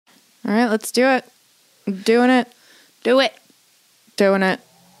All right, let's do it. I'm doing it. Do it. Doing it.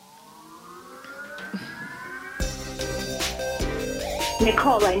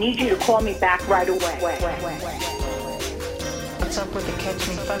 Nicole, I need you to call me back right away. What's up with the catch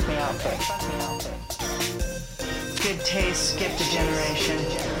me, fuck me outfit? Good taste, skipped a generation.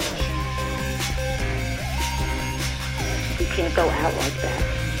 You can't go out like that.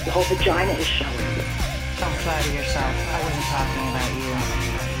 The whole vagina is showing. Don't flatter yourself. I wasn't talking about you.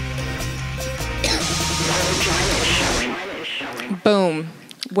 The vagina is showing. Boom.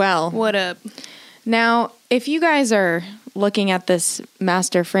 Well, What up? now, if you guys are looking at this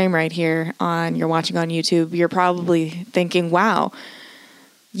master frame right here you're watching on YouTube, you're probably thinking, wow,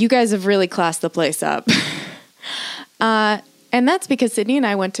 you guys have really classed the place up. And that's because Sydney and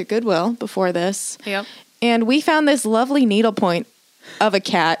I went to Goodwill before this. Yep. And we found this lovely needlepoint of a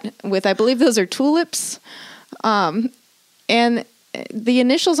cat with, I believe those are tulips. And the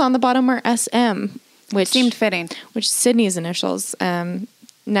initials on the bottom are SM, which Seemed fitting. which is Sydney's initials.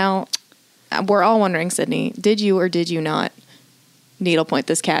 Now, we're all wondering, Sydney, did you or did you not needlepoint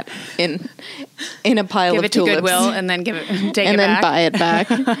this cat in a pile Give of it to tulips? Goodwill and then take and it then back. buy it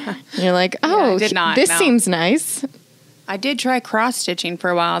back. And you're like, oh, I did not, this no. seems nice. I did try cross stitching for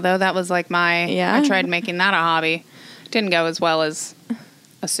a while though. That was like I tried making that a hobby. Didn't go as well as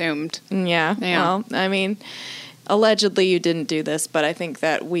assumed. Yeah. Yeah. Well, I mean, allegedly you didn't do this, but I think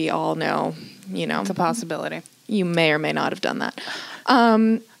that we all know, It's a possibility. you may or may not have done that.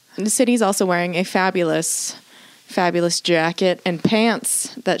 The city's also wearing a fabulous jacket and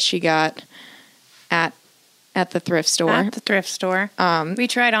pants that she got at the thrift store. At the thrift store. We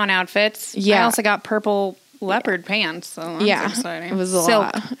tried on outfits. yeah. I also got purple leopard pants. So that's exciting. It was a Silk,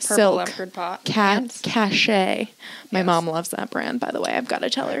 lot. Purple Silk leopard cat pants. cachet. My Yes. mom loves that brand, by the way. I've got to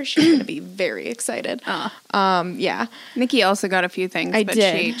tell her she's going to be very excited. Yeah, Nikki also got a few things. I but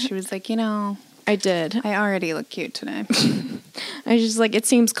did. She was like, I did. I already look cute today. I was just like, it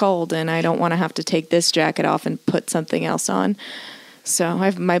seems cold, and I don't want to have to take this jacket off and put something else on. So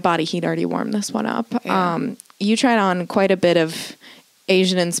my body heat already warmed this one up. Yeah. You tried on quite a bit of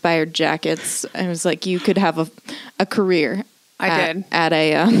Asian-inspired jackets. I was like, you could have a career. I did. At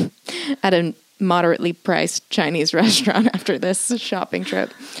a moderately priced Chinese restaurant after this shopping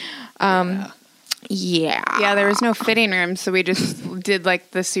trip. Yeah. Yeah, there was no fitting room, so we just did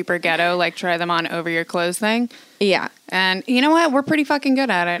like the super ghetto, like try them on over your clothes thing. Yeah. And you know what? We're pretty fucking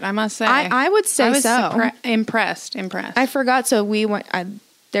good at it, I must say. I would say I was so. Impressed. I forgot. So we went.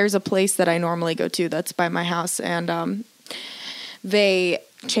 There's a place that I normally go to that's by my house, and they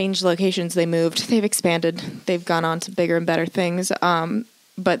changed locations. They moved. They've expanded. They've gone on to bigger and better things.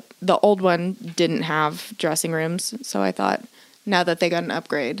 But the old one didn't have dressing rooms, so I thought now that they got an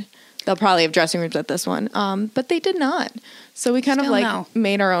upgrade, they'll probably have dressing rooms at this one. But they did not. So we kind of Still like no.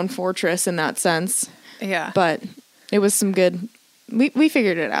 made our own fortress in that sense. Yeah. But it was some good. We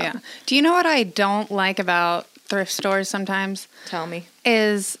figured it out. Yeah. Do you know what I don't like about thrift stores sometimes? Tell me.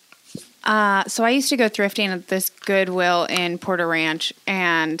 Is so I used to go thrifting at this Goodwill in Porter Ranch,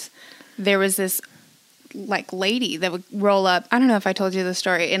 and there was this like lady that would roll up. I don't know if I told you the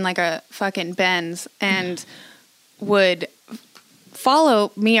story, in like a fucking Benz, and would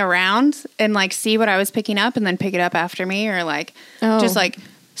follow me around and like see what I was picking up and then pick it up after me, or like just like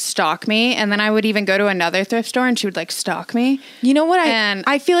stalk me. And then I would even go to another thrift store and she would like stalk me. You know what? And-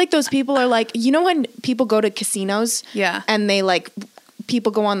 I feel like those people are like, you know, when people go to casinos, Yeah. and they like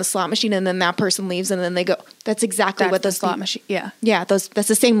people go on the slot machine and then that person leaves and then they go. That's exactly That's what the those slot people- machine. Yeah. Yeah, that's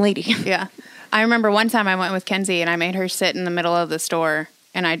the same lady. Yeah. I remember one time I went with Kenzie and I made her sit in the middle of the store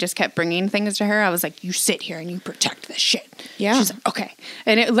and I just kept bringing things to her. I was like, you sit here and you protect this shit. Yeah. She's like, okay.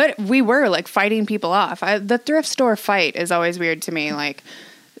 And we were like fighting people off. The thrift store fight is always weird to me. Like,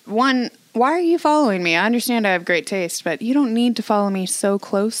 one, why are you following me? I understand I have great taste, but you don't need to follow me so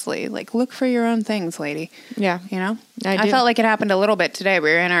closely. Like, look for your own things, lady. Yeah. You know? I I do. felt like it happened a little bit today. We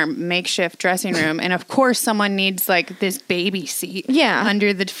were in our makeshift dressing room, and of course someone needs like this baby seat Yeah.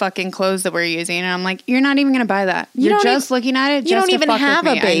 under the fucking clothes that we're using. And I'm like, you're not even going to buy that. You You're don't just looking at it. you just don't to even fuck with have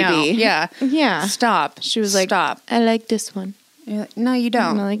a me. I know. baby. Yeah. Yeah. Stop. She was like, stop. I like this one. You're like, no, you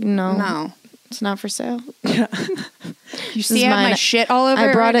don't. I'm like, no. No. It's not for sale. You see I have my shit all over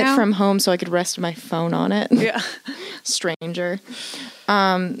I brought right it now? from home so I could rest my phone on it. Yeah. Stranger.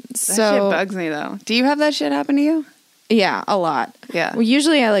 That So shit bugs me, though. Do you have that shit happen to you? yeah, a lot. Yeah. Well,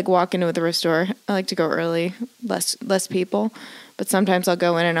 usually I like walk into a thrift store. I like to go early, less people. But sometimes I'll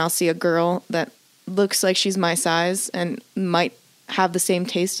go in and I'll see a girl that looks like she's my size and might have the same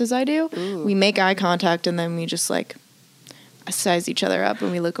taste as I do. Ooh. We make eye contact and then we just like size each other up and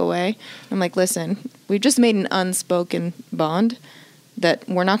we look away. I'm like, listen, we've just made an unspoken bond. that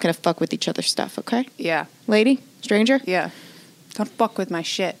we're not going to fuck with each other's stuff, okay? Yeah. Lady? Stranger? Yeah. Don't fuck with my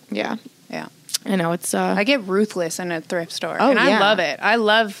shit. Yeah. Yeah. I know, it's... I get ruthless in a thrift store. Oh, and I yeah. love it. I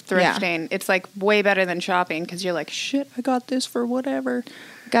love Yeah. thrifting. It's like way better than shopping because you're like, shit, I got this for whatever.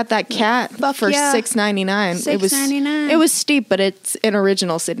 got that cat Fuck for yeah. $6.99. $6.99. It was steep, but it's an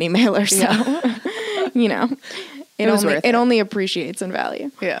original Sydney mailer, so you know, It was worth it it. only appreciates in value.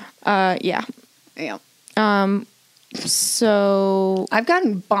 Yeah. Yeah. Yeah. So I've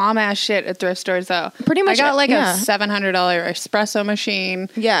gotten bomb ass shit at thrift stores though. Pretty much, I got like yeah. a $700 espresso machine.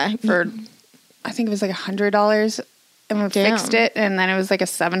 yeah, For I think it was like $100 and we Damn. fixed it, and then it was like a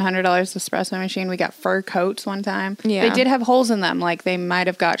 $700 espresso machine. We got fur coats one time. Yeah. They did have holes in them, like they might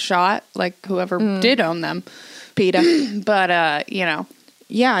have got shot, like whoever did own them. PETA. But you know,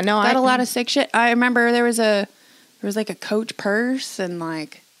 Yeah, no, got a lot of sick shit. I remember there was like a Coach purse, and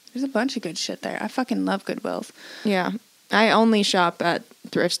like there's a bunch of good shit there. I fucking love Goodwills. Yeah, I only shop at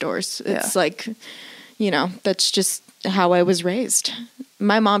thrift stores. It's like, you know, that's just how I was raised.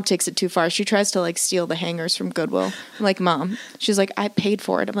 My mom takes it too far. She tries to like steal the hangers from Goodwill. I'm like, Mom, she's like, I paid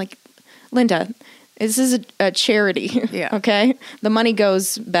for it. I'm like, Linda, this is a charity. Yeah. Okay. The money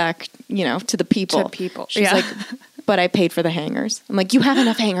goes back, you know, to the people. To people. She's Yeah. like, but I paid for the hangers. I'm like, you have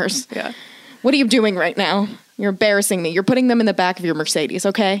enough hangers. Yeah. What are you doing right now? You're embarrassing me. You're putting them in the back of your Mercedes,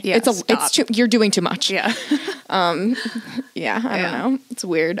 okay? Yeah, stop. You're doing too much. Yeah. Yeah, I Yeah. don't know. It's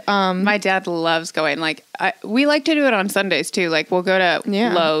weird. My dad loves going. Like we like to do it on Sundays too. Like we'll go to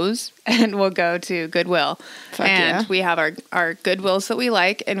Yeah. Lowe's and we'll go to Goodwill, Fuck and yeah. we have our Goodwills that we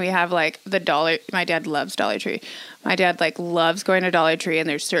like, and we have like the Dollar. My dad loves Dollar Tree. My dad like loves going to Dollar Tree, and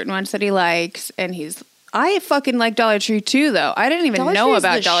there's certain ones that he likes, and I fucking like Dollar Tree too, though. I didn't even Dollar know Tree is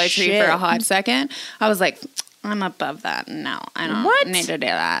about the Dollar Tree shit. for a hot second. I was like, I'm above that. No, I don't What? need to do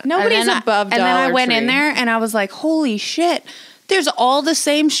that. Nobody's And then above And then I Dollar went in Tree. there and I was like, holy shit. There's all the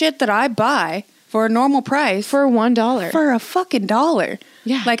same shit that I buy for a normal price For $1. for a fucking dollar.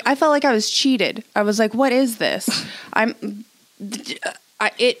 Yeah. Like I felt like I was cheated. I was like, what is this?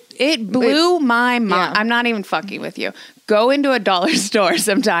 It blew my mind. Yeah. I'm not even fucking with you. Go into a dollar store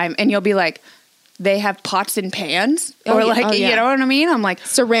sometime and you'll be like, they have pots and pans, Oh, or yeah. like, Oh, yeah. you know what I mean? I'm like,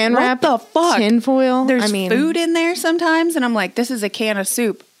 Saran what wrap, the fuck? tinfoil. There's I mean, food in there sometimes, and I'm like, this is a can of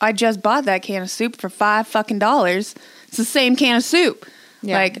soup. I just bought that can of soup for $5 fucking. It's the same can of soup.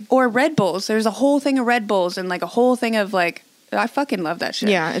 Yeah. Like, or Red Bulls. There's a whole thing of Red Bulls and like a whole thing of like, I fucking love that shit.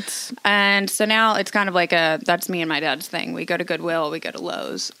 Yeah, it's And so now it's kind of like that's me and my dad's thing. We go to Goodwill, we go to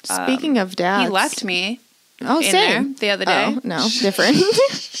Lowe's. speaking of dads. He left me Oh, in same. there the other day. Oh, no, different.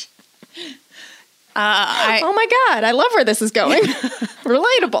 I, Oh my God, I love where this is going.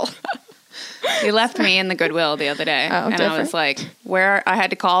 Relatable. He left me in the Goodwill the other day. Oh, and I different. was like, I had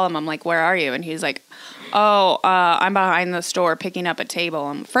to call him. I'm like, where are you? And he's like, I'm behind the store picking up a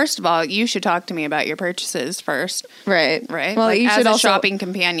table. First of all, you should talk to me about your purchases first. Right. Right? Well, Like, you as should a also shopping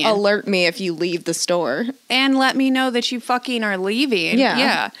companion. alert me if you leave the store. And let me know that you fucking are leaving.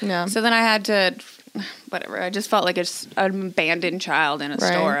 Yeah. Yeah. So then I had to, whatever. I just felt like an abandoned child in a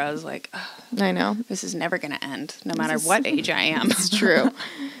Right. store. I was like, "Ugh, I know. this is never going to end, no matter what age I am. It's true.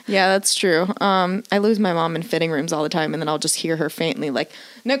 Yeah, that's true. I lose my mom in fitting rooms all the time, and then I'll just hear her faintly like,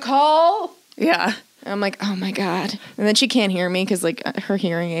 Nicole. Yeah. And I'm like, oh my God. And then she can't hear me because like her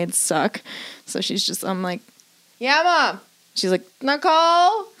hearing aids suck. So I'm like, yeah, Mom. She's like,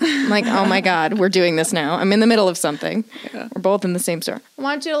 Nicole. I'm like, oh my God, we're doing this now. I'm in the middle of something. Yeah. We're both in the same store. I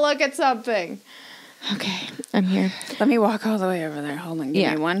want you to look at something. Okay, I'm here. Let me walk all the way over there. Hold on.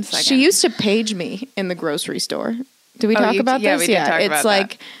 Give me 1 second. She used to page me in the grocery store. Did we Oh, talk you- about yeah, this? we did talk it's about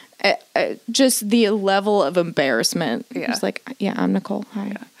like just the level of embarrassment. Yeah. It's like, yeah, I'm Nicole.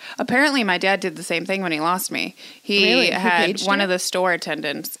 Hi. Apparently, my dad did the same thing when he lost me. He Really? He had paged one you? of the store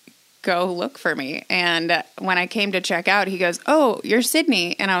attendants go look for me. And when I came to check out, he goes, "Oh, you're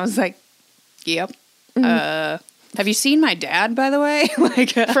Sydney." And I was like, "Yep." Mm-hmm. Have you seen my dad, by the way?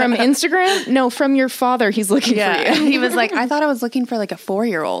 Like From Instagram? No, from your father. He's looking yeah. for you. He was like, "I thought I was looking for like a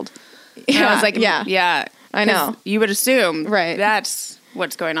 4-year-old." And I was like, yeah. I know. 'Cause you would assume Right. that's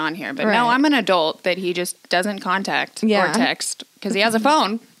what's going on here. But Right. no, I'm an adult that he just doesn't contact Yeah. or text because he has a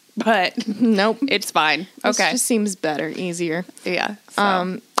phone. But Nope. it's fine. This Okay. just seems better, easier. Yeah.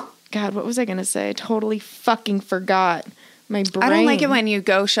 So. God, what was I going to say? I totally fucking forgot. My brain. I don't like it when you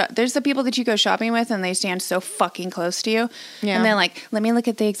go shop. There's the people that you go shopping with and they stand so fucking close to you. Yeah. And they're like, let me look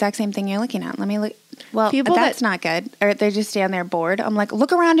at the exact same thing you're looking at. Let me look. Well, People that's that- not good. Or they just stand there bored. I'm like,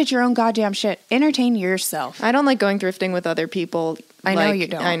 look around at your own goddamn shit. Entertain yourself. I don't like going thrifting with other people. I know Like, you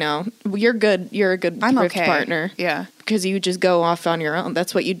don't. I know. You're good. You're a good I'm thrift okay. partner. Yeah. because you just go off on your own.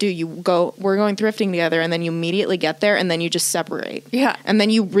 That's what you do. We're going thrifting together, and then you immediately get there, and then you just separate. Yeah. And then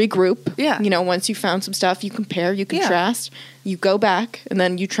you regroup. Yeah. Once you found some stuff, you compare, you contrast, you go back, and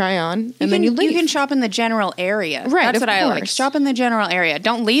then you try on, and then you leave. You can shop in the general area. Right, That's of what I like. course. Shop in the general area.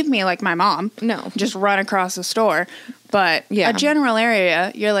 Don't leave me like my mom. No. Just run across the store. But Yeah. a general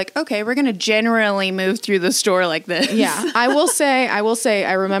area, you're like, okay, we're going to generally move through the store like this. Yeah, I will say,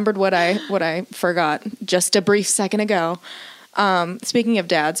 I remembered what I forgot just a brief second ago. Speaking of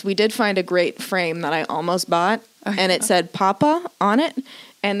dads, we did find a great frame that I almost bought, and it said Papa on it,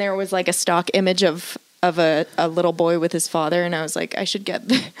 and there was like a stock image of a little boy with his father, and I was like, I should get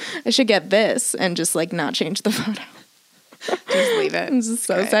this, and just like not change the photo. Just leave it. It's just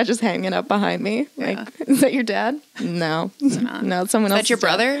so Okay. sad, just hanging up behind me. Yeah. Like, is that your dad? No, not. no, it's someone else. Is that your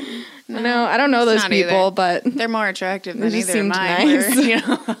brother? No, I don't know those not people, either. but They're more attractive They than just either of seemed mine. nice. Were, you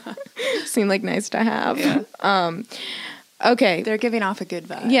know? seem like nice to have. Yeah. Okay. They're giving off a good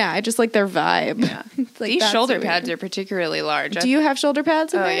vibe. Yeah, I just like their vibe. Yeah. It's like, These that's shoulder weird. pads are particularly large. Do you have shoulder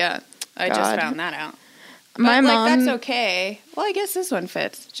pads? In Oh, there? yeah. I just God. found that out. My But, mom. Like, that's okay. Well, I guess this one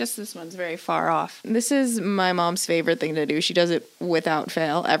fits. Just this one's very far off. This is my mom's favorite thing to do. She does it without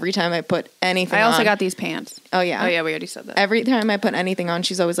fail. Every time I put anything I also on. got these pants. Oh, yeah. Oh, yeah, we already said that. Every time I put anything on,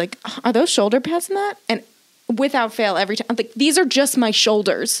 she's always like, are those shoulder pads in that? And without fail, every time, I'm like, these are just my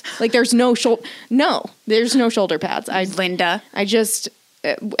shoulders. Like, there's no there's no shoulder pads. Linda, I just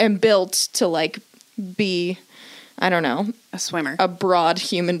am built to, like, be, I don't know, a swimmer. a broad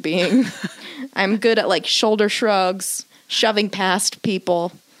human being. I'm good at like shoulder shrugs, shoving past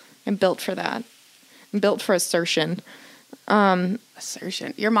people. I'm built for that. I'm built for assertion.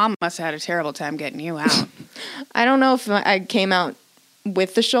 Assertion. Your mom must have had a terrible time getting you out. I don't know if I came out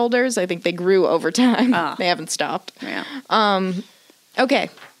with the shoulders. I think they grew over time. Ah. They haven't stopped. Yeah. Okay.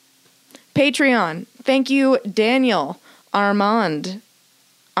 Patreon. Thank you, Daniel, Armand,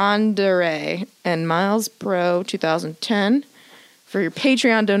 Andre, and Miles Pro 2010 for your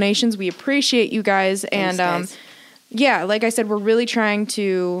Patreon donations. We appreciate you guys. Thanks, And guys. yeah, like I said, we're really trying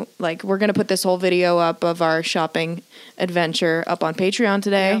to, like, we're going to put this whole video up of our shopping adventure up on Patreon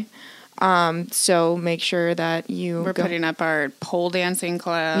today. So make sure that you We're go. putting up our pole dancing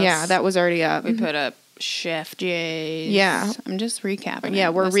class. Yeah, that was already up. We put up Chef Jay's. Yeah. I'm just recapping. Yeah,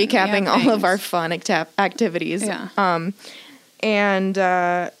 it. we're Listen, we have recapping all of our things. fun activities. Yeah. And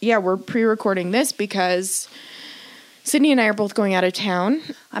yeah, we're pre-recording this because Sydney and I are both going out of town.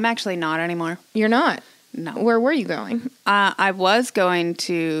 I'm actually not anymore. You're not. No. Where were you going? I was going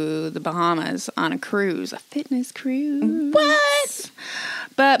to the Bahamas on a cruise, a fitness cruise. What?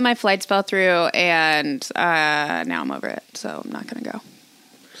 But my flights fell through, and now I'm over it, so I'm not going to go.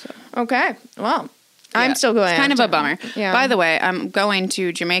 Okay. Well, I'm Yeah. still going. It's kind out of a town. bummer. Yeah. By the way, I'm going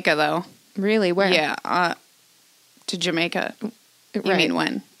to Jamaica, though. Really? Where? Yeah, to Jamaica. You Right. mean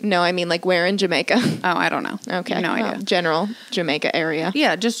when? No, I mean like where in Jamaica? Oh, I don't know. Okay. No Well, idea. general Jamaica area.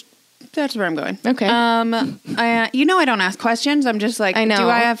 Yeah, just that's where I'm going. Okay. I don't ask questions. I'm just like, I know. do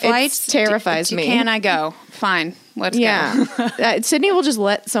I have It flights? terrifies me. Can I go? Fine, let's Yeah. go. Sydney will just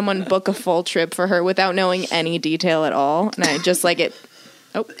let someone book a full trip for her without knowing any detail at all. And I just like it.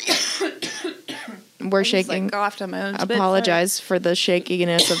 Oh. We're shaking. Like, coughed on my own spit. Apologize for the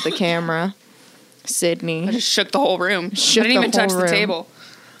shakiness of the camera. I Sydney. just shook the whole room. Shook I didn't the even touch whole the room. table.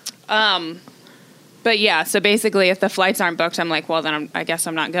 But yeah, so basically, if the flights aren't booked, I'm like, well, then I guess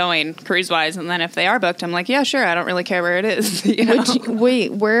I'm not going cruise wise. And then if they are booked, I'm like, yeah, sure. I don't really care where it is. You know?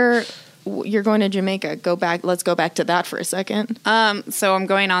 Wait, where you're going to Jamaica? Go back. Let's go back to that for a second. So I'm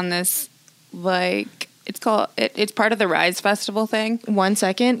going on this, like, it's called, it's part of the Rise Festival thing. 1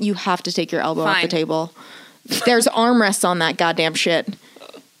 second. You have to take your elbow off the Fine. table. There's armrests on that goddamn shit.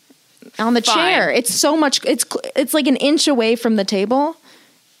 On the Fine. chair. It's so much. It's like an inch away from the table.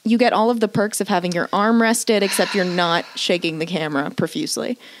 You get all of the perks of having your arm rested, except you're not shaking the camera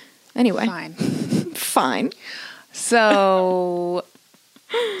profusely. Anyway, Fine. fine. So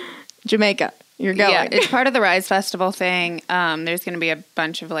Jamaica, you're going. yeah, it's part of the Rise Festival thing. There's going to be a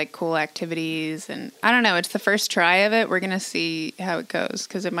bunch of like cool activities, and I don't know. It's the first try of it. We're going to see how it goes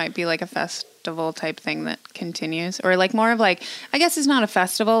because it might be like a festival type thing that continues, or like more of like, I guess it's not a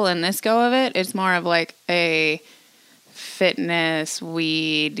festival in this go of it. It's more of like a fitness,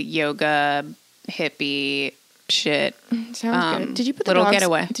 weed, yoga, hippie shit. Sounds good. Did you put the little dogs?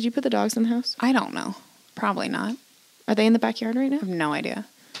 getaway. Did you put the dogs in the house? I don't know. Probably not. Are they in the backyard right now? I have no idea.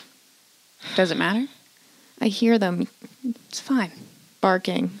 Does it matter? I hear them It's fine.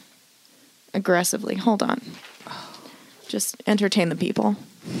 barking aggressively. Hold on. Just entertain the people.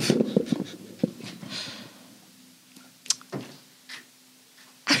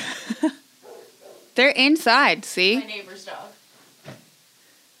 They're inside, see? neighbor's dog.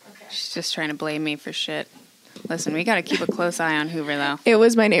 Okay. She's just trying to blame me for shit. Listen, we got to keep a close eye on Hoover, though. It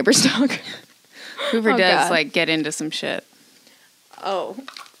was my neighbor's dog. Hoover Oh, does, God. like, get into some shit. Oh.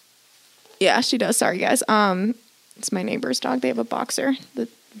 Yeah, she does. Sorry, guys. It's my neighbor's dog. They have a boxer. The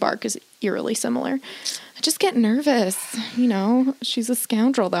bark is eerily similar. I just get nervous. You know, she's a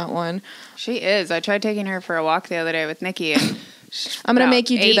scoundrel, that one. She is. I tried taking her for a walk the other day with Nikki, and I'm going to about make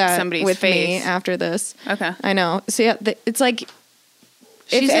you do ate that somebody's with me face. after this. Okay. I know. So, yeah, it's like,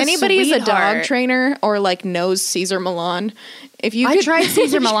 She's if a anybody's a dog sweetheart. trainer or, like, knows Caesar Milan, if you I could... tried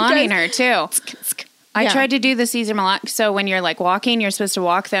Caesar you Milaning guys- her, too. I Yeah. tried to do the Caesar Milan. So when you're like walking, you're supposed to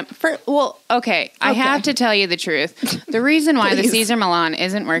walk them. I have to tell you the truth. The reason why the Please. Caesar Milan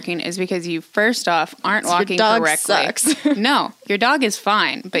isn't working is because you first off aren't Your walking dog correctly. sucks. No, your dog is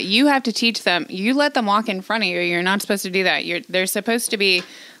fine, but you have to teach them. You let them walk in front of you. You're not supposed to do that. They're supposed to be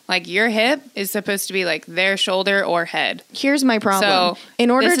like your hip is supposed to be like their shoulder or head. Here's my problem. So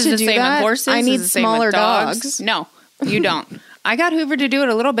In order this is to the do same with that, horses, I this need is the same with smaller dogs. No, you don't. I got Hoover to do it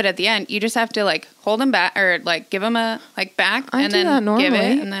a little bit at the end. You just have to like hold him back or like give him a like back I and do then that give it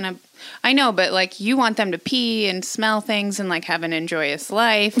normally. and then I know, but like you want them to pee and smell things and like have an enjoyous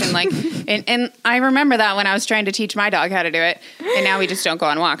life and like and I remember that when I was trying to teach my dog how to do it, and now we just don't go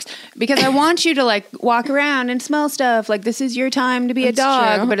on walks because I want you to like walk around and smell stuff. Like this is your time to be a That's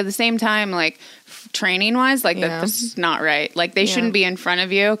dog, true. but at the same time, like training wise, like Yeah. that's not right. Like they shouldn't be in front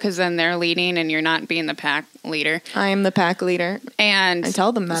of you because then they're leading and you're not being the pack leader. I am the pack leader. And I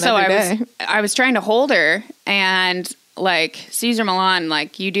tell them that so every I day. I was trying to hold her, and like Caesar Milan,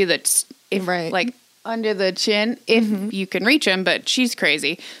 like you do the if Right. Mm-hmm. like under the chin if you can reach him, but she's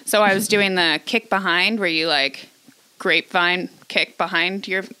crazy. So I was doing the kick behind where you like grapevine kick behind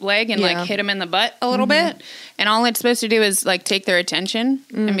your leg and Yeah. Mm-hmm. like hit them in the butt a little bit, and all it's supposed to do is like take their attention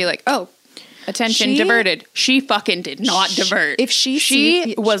and be like, oh. Attention She- diverted. She fucking did not divert. if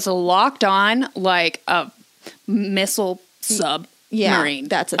she was locked on like a missile submarine.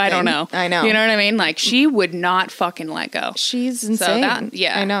 that's a I don't thing. know. I know. You know what I mean? Like she would not fucking let go. She's insane.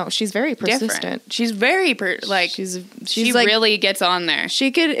 I know. She's very persistent. Different. She's very She's she like really gets on there.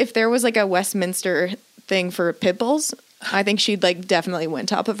 she could if there was like a Westminster thing for pit bulls. I think she'd like definitely win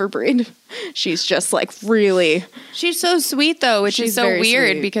top of her breed. She's just like really. She's so sweet though, which She's is so very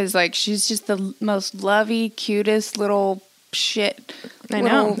weird sweet. because like she's just the most lovey, cutest little shit. I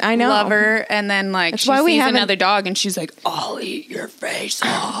know, little I know. Lover, and then like That's she why we sees haven't- another dog, and she's like, "I'll eat your face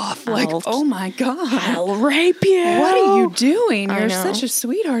off!" Like, I'll- oh my god, I'll rape you. what are you doing? I You're know. such a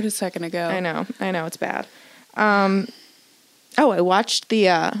sweetheart a second ago. I know. It's bad. I watched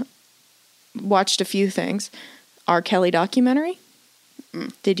watched a few things. R. Kelly documentary.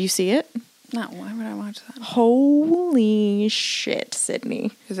 Did you see it? No, why would I watch that? Holy shit,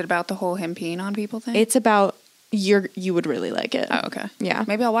 Sydney! Is it about the whole him peeing on people thing? It's about you would really like it. Oh, okay. Yeah.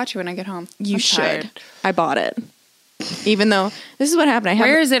 Maybe I'll watch it when I get home. You I'm should. tired. I bought it. Even though this is what happened.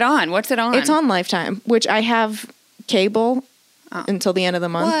 Where is it on? What's it on? It's on Lifetime, which I have cable until the end of the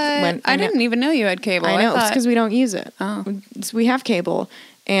month. What? When I didn't even know you had cable. I know it's thought- because we don't use it. Oh. So we have cable,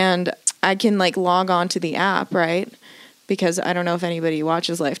 and I can like log on to the app, right? Because I don't know if anybody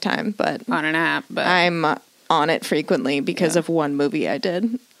watches Lifetime, but on an app, but I'm on it frequently because of one movie I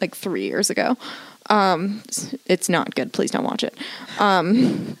did like 3 years ago. It's not good. Please don't watch it.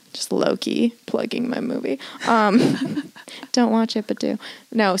 Just low key plugging my movie. Don't watch it, but do.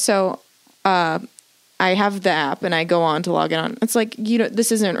 No, so I have the app and I go on to log in on. It's like,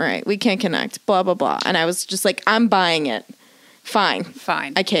 this isn't right. We can't connect, blah, blah, blah. And I was just like, I'm buying it. Fine.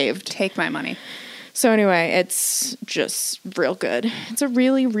 fine. I caved. Take my money. So anyway, it's just real good. It's a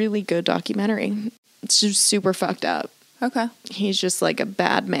really, really good documentary. It's just super fucked up. Okay. He's just like a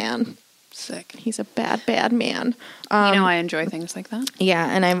bad man. Sick. He's a bad, bad man. I enjoy things like that. Yeah,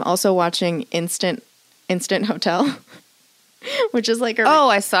 and I'm also watching Instant Hotel, which is like a Oh,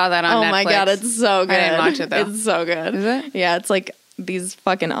 I saw that on Netflix. my god, it's so good. I didn't watch it, though. It's so good. Is it? Yeah, it's like these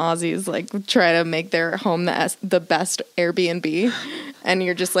fucking Aussies like try to make their home the best Airbnb, and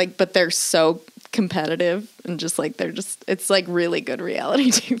you're just like, but they're so competitive and just like it's like really good reality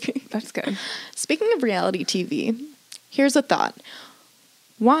TV. That's good. Speaking of reality TV, here's a thought.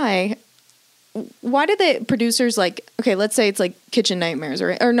 Why do the producers like, okay, let's say it's like Kitchen Nightmares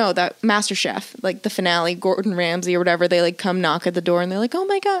or no, that MasterChef, like the finale, Gordon Ramsay or whatever, they like come knock at the door and they're like, oh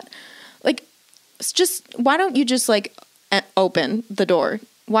my God. Like, it's just, why don't you just like open the door?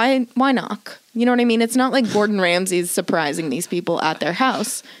 Why knock? You know what I mean? It's not like Gordon Ramsay's surprising these people at their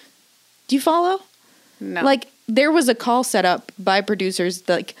house. Do you follow? No. Like, there was a call set up by producers,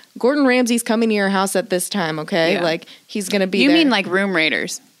 like, Gordon Ramsay's coming to your house at this time, okay? Yeah. Like, he's going to be you there. mean like Room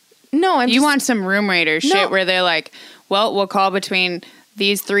Raiders? No, I'm You just, want some room raider shit No. where they're like, well, we'll call between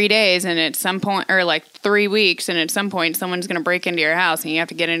these 3 days and at some point, or like 3 weeks, and at some point someone's going to break into your house and you have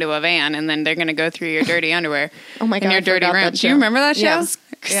to get into a van and then they're going to go through your dirty underwear. Oh my God, in your I dirty forgot room. that Do you show. remember that show? Yeah, it was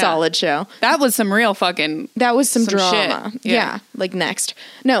a solid show. That was some real fucking. That was some Some drama. shit. Yeah. Yeah. Like Next.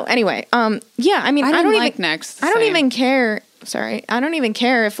 No, anyway. Yeah, I mean, I I didn't don't like even Next. I don't Same. even care. Sorry. I don't even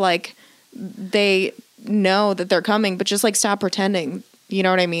care if like they know that they're coming, but just like stop pretending. You know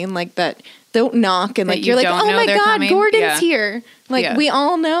what I mean? Like that don't knock and That like you you're like, don't "Oh know my they're God, coming?" Gordon's Yeah. here." Like Yeah. we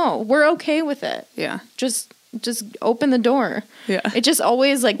all know. We're okay with it. Yeah. Just open the door. Yeah. It just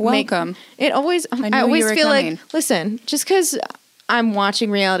always like Welcome. It always knew I always you were feel coming. like listen, just because I'm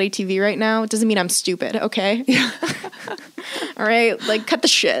watching reality TV right now doesn't mean I'm stupid, okay? All right, like cut the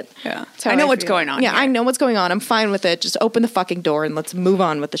shit. Yeah. That's how I know what's feel. going on Yeah, here. I know what's going on. I'm fine with it. Just open the fucking door and let's move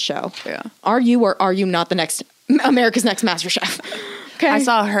on with the show. Yeah. Are you or are you not the next America's Next Master Chef? Okay. I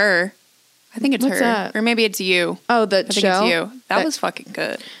saw Her. I think it's What's Her. that? Or maybe it's You. Oh, the I think show. it's You. That was fucking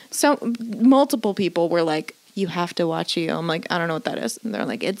good. So multiple people were like, "You have to watch You." I'm like, "I don't know what that is." And they're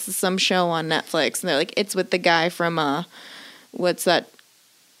like, "It's some show on Netflix." And they're like, "It's with the guy from what's that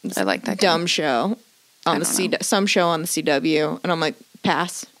I like that guy. dumb show on the don't know. some show on the CW?" And I'm like,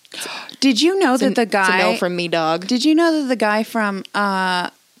 "Pass." Did you know that the It's a guy no from me, dog. Did you know that the guy from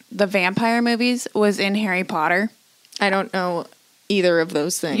the vampire movies was in Harry Potter? I don't know either of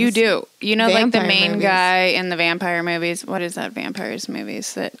those things. You do. You know, like the Vampire main movies. guy in the vampire movies. What is that vampires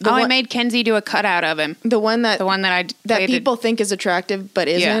movies? That The I one- made Kenzie do a cutout of him. The one that The one that I that played people think is attractive but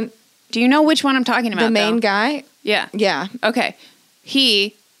Yeah. isn't. Do you know which one I'm talking about? The main though? guy. Yeah. Yeah. Okay.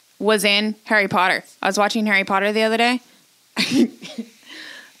 He was in Harry Potter. I was watching Harry Potter the other day.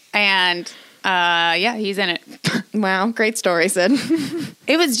 And yeah, he's in it. Wow. Great story, Sid.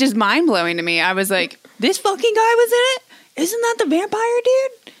 It was just mind blowing to me. I was like, this fucking guy was in it? Isn't that the vampire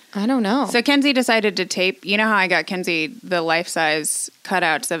dude? I don't know. So Kenzie decided to tape. You know how I got Kenzie the life size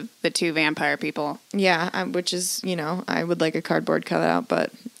cutouts of the two vampire people? yeah, which is, I would like a cardboard cutout,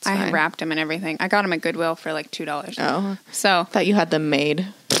 but it's I fine. wrapped them and everything. I got them at Goodwill for like $2. Oh, So thought you had them made.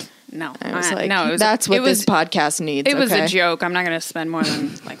 no, I was like, no, it was, that's what it was, this podcast needs. It was okay? a joke. I'm not going to spend more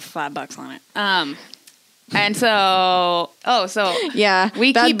than like $5 on it. And so, Yeah,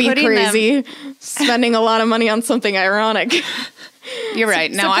 We that'd keep be putting crazy. Spending a lot of money on something ironic. you're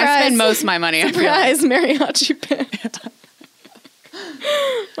right. No, I Surprise. spend most of my money. I feel like. Surprise, mariachi band.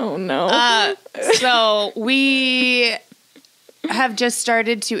 Oh no. So we have just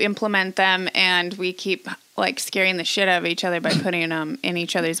started to implement them, and we keep like scaring the shit out of each other by putting them in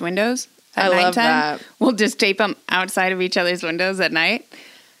each other's windows at I love nighttime. that. We'll just tape them outside of each other's windows at night,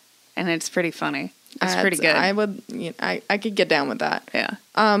 and it's pretty funny. It's pretty good. I would. I could get down with that. Yeah.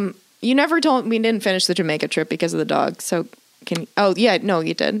 You never told we didn't finish the Jamaica trip because of the dog. So can you? Oh yeah, no,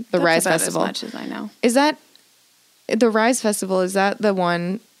 you did. The That's Rise about Festival. As much as I know. Is that the Rise Festival? Is that the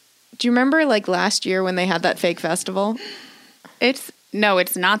one? Do you remember like last year when they had that fake festival? It's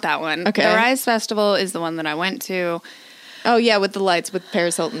not that one. Okay. The Rise Festival is the one that I went to. Oh yeah, with the lights with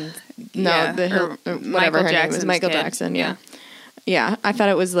Paris Hilton. No, Yeah, the or whatever Michael her name is, Jackson's Michael kid. Jackson. Yeah. I thought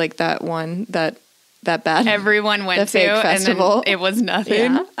it was like that one that bad. Everyone went The to fake and then festival. it was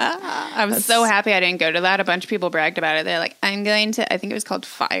nothing. Yeah. I was so happy I didn't go to that. A bunch of people bragged about it. They're like, I'm going to, I think it was called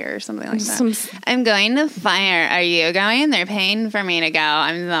Fire or something like that. I'm going to Fire. Are you going? They're paying for me to go.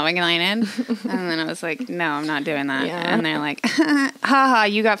 I'm not going in. And then I was like, no, I'm not doing that. Yeah. And they're like, haha,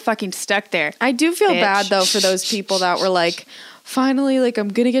 you got fucking stuck there. I do feel Bitch. bad though for those people that were like, finally, like I'm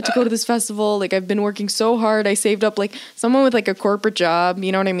gonna get to go to this festival. Like I've been working so hard. I saved up like someone with like a corporate job.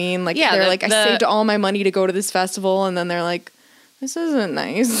 You know what I mean? Like Yeah, they're the- like, I the- saved all my money to go to this festival, and then they're like, this isn't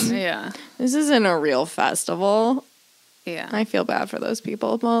nice. Yeah. This isn't a real festival. Yeah. I feel bad for those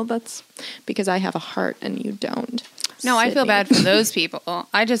people. Well, that's because I have a heart and you don't. No, I feel Sydney. bad for those people.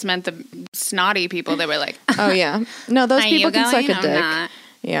 I just meant the snotty people that were like, Oh yeah, no, those are people you can suck going? a I'm dick. not.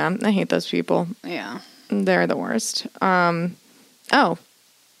 Yeah, I hate those people. Yeah. They're the worst. Oh,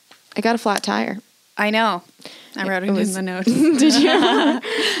 I got a flat tire. I know. I wrote it in was- the notes. Did you? I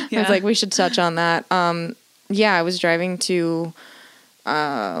Yeah. was like, we should touch on that. Yeah, I was driving to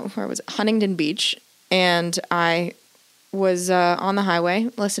where was it? Huntington Beach, and I was on the highway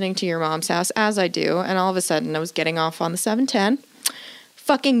listening to Your Mom's House, as I do, and all of a sudden I was getting off on the 710.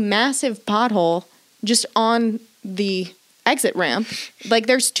 Fucking massive pothole just on the exit ramp. Like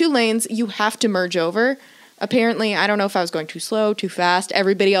there's 2 lanes, you have to merge over. Apparently, I don't know if I was going too slow, too fast.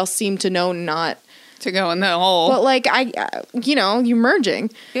 Everybody else seemed to know not. To go in the hole. But like you're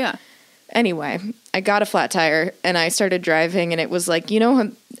merging. Yeah. Anyway, I got a flat tire and I started driving, and it was like,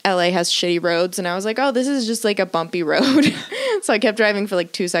 LA has shitty roads, and I was like, oh, this is just like a bumpy road. So I kept driving for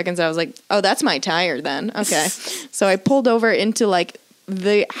like 2 seconds. I was like, oh, that's my tire then. Okay. So I pulled over into like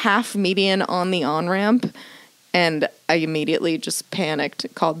the half median on the on-ramp, and I immediately just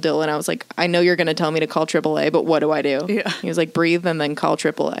panicked, called Dylan. I was like, I know you're going to tell me to call AAA, but what do I do? Yeah. He was like, breathe and then call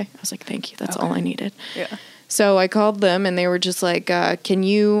AAA. I was like, thank you. That's all I needed. Yeah. So I called them, and they were just like, are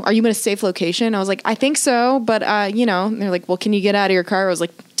you in a safe location? I was like, I think so, but, and they're like, well, can you get out of your car? I was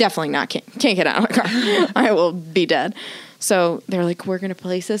like, definitely not. Can't get out of my car. I will be dead. So they're like, we're going to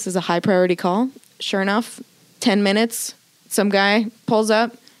place this as a high priority call. Sure enough, 10 minutes, some guy pulls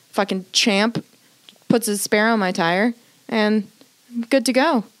up, fucking champ, puts his spare on my tire, and I'm good to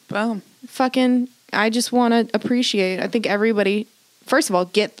go. Boom. Fucking, I just want to appreciate, I think everybody, first of all,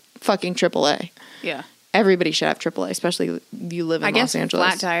 get fucking AAA. Yeah. Everybody should have AAA, especially if you live in I guess Los Angeles.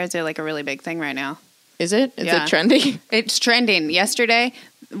 flat tires are like a really big thing right now. Is it? Is Yeah. it trendy? It's trending. Yesterday,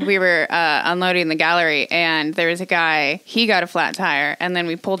 we were unloading the gallery, and there was a guy, he got a flat tire, and then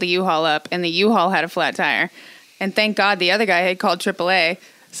we pulled the U-Haul up, and the U-Haul had a flat tire. And thank God the other guy had called AAA.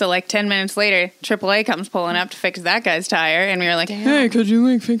 So like 10 minutes later, AAA comes pulling up to fix that guy's tire, and we were like, Damn. could you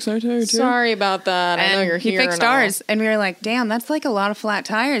like fix our tire too? Sorry about that. I know And you're he here. fixed and all. ours, and we were like, "Damn, that's like a lot of flat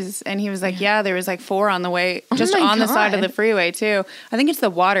tires." And he was like, "Yeah, there was like 4 on the way, just my on the side of God. the freeway too. I think it's the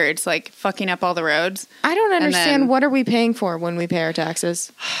water; it's like fucking up all the roads." I don't And understand then- what are we paying for when we pay our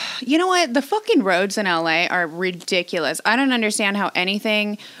taxes? You know what? The fucking roads in LA are ridiculous. I don't understand how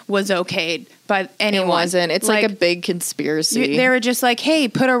anything was okayed by anyone. It wasn't. It's like a big conspiracy. They were just like, "Hey,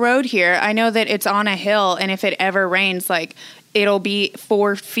 put a road here. I know that it's on a hill, and if it ever rains, like." It'll be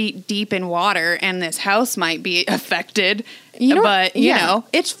 4 feet deep in water, and this house might be affected. You know- but you yeah. know,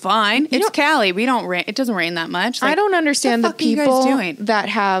 it's fine. It's Cali. We don't rain. It doesn't rain that much. I don't understand the what the fuck are you guys people doing? that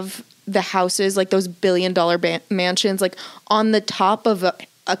have the houses, like those billion-dollar mansions, like on the top of a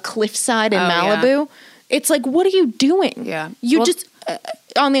cliffside in Oh, yeah. Malibu. It's like, what are you doing? Yeah. You Well- just,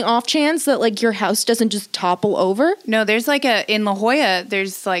 on the off chance that like your house doesn't just topple over. No, there's like in La Jolla,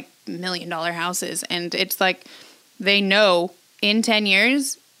 there's like $1 million houses, and it's like they know in 10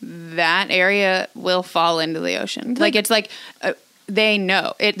 years that area will fall into the ocean. Like it's like they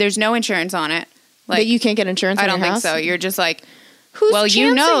know it. There's no insurance on it. Like That you can't get insurance on I don't your think house? so. You're just like, Who's well,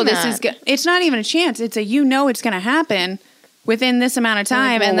 you know, chancing this is that? it's not even a chance. It's it's going to happen within this amount of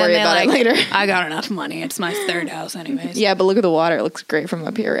time, we'll and then worry they're about like, it later. I got enough money. It's my third house, anyways. Yeah, but look at the water. It looks great from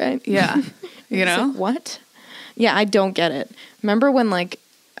up here, right? Yeah. You It's know. like, what? Yeah, I don't get it. Remember when like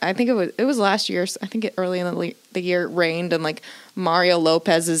I think it was last year. I think early in the year it rained and like Mario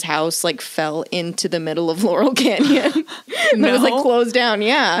Lopez's house like fell into the middle of Laurel Canyon. And it was like No. closed down.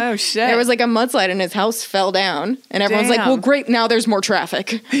 Yeah. Oh, shit. There was like a mudslide and his house fell down, and everyone's like, Damn. "Well, great, now there's more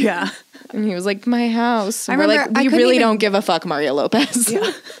traffic." Yeah. And he was like, "My house." I We're remember like, I "We couldn't really even- don't give a fuck, Mario Lopez."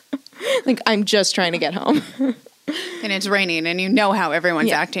 Like, I'm just trying to get home. And it's raining, and you know how everyone's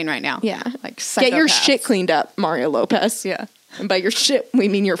Yeah. acting right now. Yeah. Like Get your psychopaths. shit cleaned up, Mario Lopez. Yeah. And by your shit, we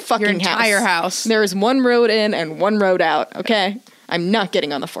mean your fucking Your entire house. There is one road in and one road out, okay? I'm not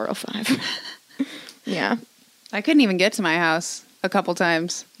getting on the 405. Yeah. I couldn't even get to my house a couple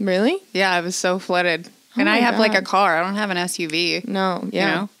times. Really? Yeah, I was so flooded. And Oh I my have like a God. car. I don't have an SUV. No,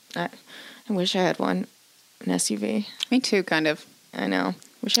 yeah. know? I wish I had an SUV. Me too, kind of. I know.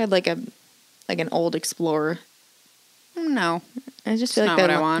 Wish I had like an old Explorer. No. I just feel It's like not what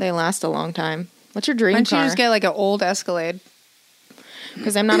I want. they last a long time. What's your Why dream don't you car? just get like an old Escalade?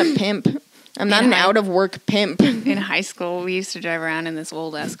 Because I'm not a pimp. I'm not an Yeah. out of work pimp. In high school, we used to drive around in this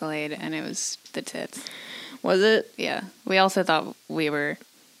old Escalade, and it was the tits. Was it? Yeah. We also thought we were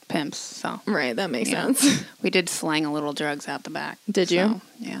pimps, so Right, that makes Yeah. sense. we did slang a little drugs out the back. Did you? So,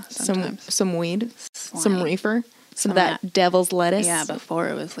 yeah, sometimes. Some weed, some Slang. reefer, some of Some that of devil's lettuce. Yeah, before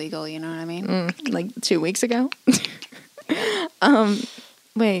it was legal, you know what I mean? Like 2 weeks ago.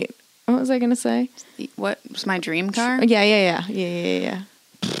 Wait, what was I gonna say? What was my dream car? Yeah.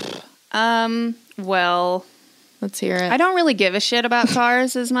 Well, Let's hear it. I don't really give a shit about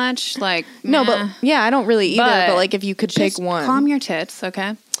cars as much. Like, No, meh. but yeah, I don't really either. But like, if you could pick Just one, calm your tits,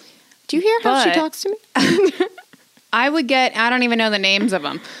 okay? do you hear how she but- talks to me? I would get, I don't even know the names of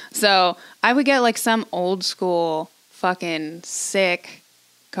them. So I would get like some old school fucking sick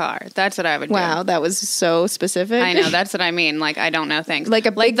car. That's what I would do. Wow, that was so specific. I know, that's what I mean. Like, I don't know things. Like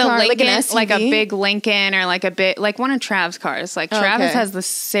a big car, like an SUV? Like a big Lincoln or like a bit, like one of Trav's cars. Like, Oh, Travis okay. has the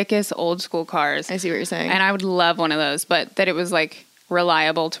sickest old school cars. I see what you're saying. And I would love one of those, but that it was like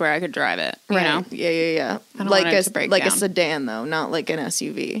reliable to where I could drive it. You right. know? Yeah. I don't Like want it to break a down. sedan though, not like an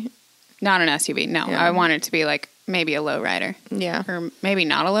SUV. Not an SUV. No, Yeah. I want it to be like maybe a lowrider. Yeah. Or maybe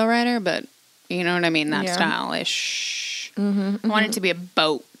not a lowrider, but you know what I mean? That Yeah. style-ish. I want it to be a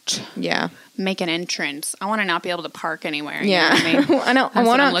boat. out. Yeah. Make an entrance. I want to not be able to park anywhere. You Yeah. know what I mean? I know. That's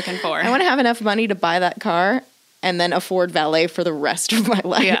what I'm looking for. I want to have enough money to buy that car and then afford valet for the rest of my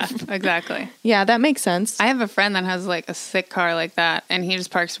life. Yeah, exactly. Yeah, that makes sense. I have a friend that has like a sick car like that, and he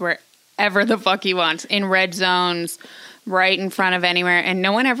just parks wherever the fuck he wants, in red zones, right in front of anywhere, and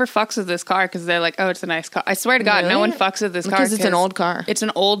no one ever fucks with this car because they're like, oh, it's a nice car. I swear to God, no Really? one fucks with this car Because it's an old car. It's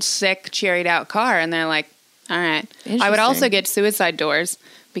an old, sick, cherried out car, and they're like, all right. I would Interesting. also get suicide doors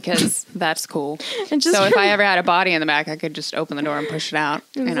because that's cool. And just So if I ever had a body in the back, I could just open the door and push it out.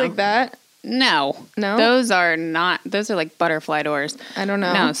 It was you know? like that. No. No? Those are like butterfly doors. I don't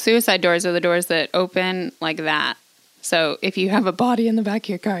know. No, suicide doors are the doors that open like that. So if you have a body in the back of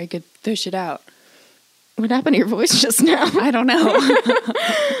your car, you could push it out. What happened to your voice just now? I don't know.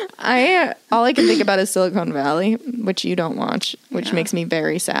 All I can think about is Silicon Valley, which you don't watch, which makes me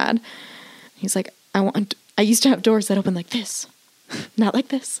very sad. He's like, I used to have doors that open like this. Not like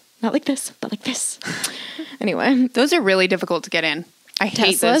this. Not like this, but like this. Anyway. Those are really difficult to get in. I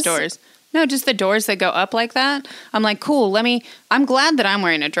hate those Teslas? doors. No, just the doors that go up like that. I'm like, cool, I'm glad that I'm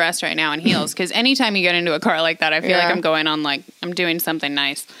wearing a dress right now and heels, because anytime you get into a car like that, I feel like I'm going on, like, I'm doing something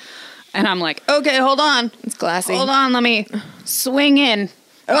nice. And I'm like, okay, hold on. It's classy. Hold on, let me swing in.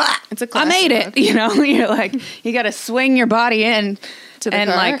 It's a I classy made it. look. You know, you're like, you got to swing your body in. To the and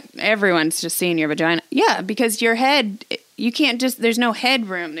car? like, everyone's just seeing your vagina. Yeah, because your head, you can't just, there's no head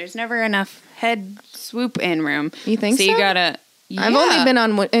room. There's never enough head swoop in room. You think so? So you got to, I've only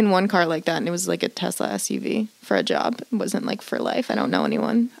been in one car like that, and it was like a Tesla SUV for a job. It wasn't like for life. I don't know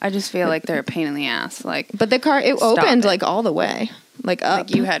anyone. I just feel like they're a pain in the ass. Like, But the car, it Stop opened it. like all the way, like up.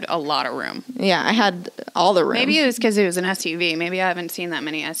 like you had a lot of room. Yeah, I had all the room. Maybe it was because it was an SUV. Maybe I haven't seen that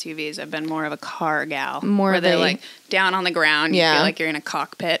many SUVs. I've been more of a car gal. More where of they're a- like down on the ground. You Yeah. feel like you're in a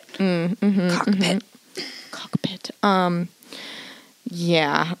cockpit. Cockpit. cockpit.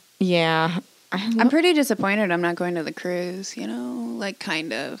 Yeah. I'm pretty disappointed I'm not going to the cruise, you know? Like,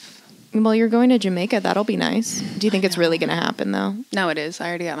 kind of. Well, you're going to Jamaica. That'll be nice. Do you think it's really going to happen, though? No, it is. I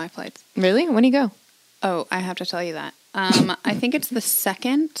already got my flights. Really? When do you go? Oh, I have to tell you that. I think it's the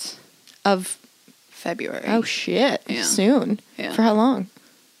 2nd Of February. oh shit! Yeah. Soon. Yeah. For how long?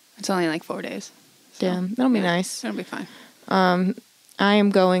 It's only like 4 days. So, Damn, that'll be yeah, nice. It'll be fine. I am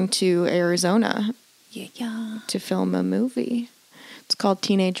going to Arizona Yeah. to film a movie. It's called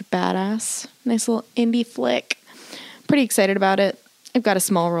Teenage Badass. Nice little indie flick. Pretty excited about it. I've got a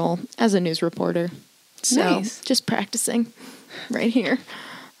small role as a news reporter. So Nice. just practicing right here.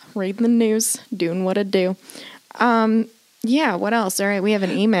 Reading the news, doing what I do. Yeah, what else? All right, we have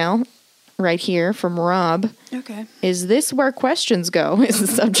an email right here from Rob. Okay. Is this where questions go? Is the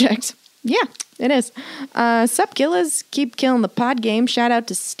subject. Yeah, it is. Sup, Gillas? Keep killing the pod game. Shout out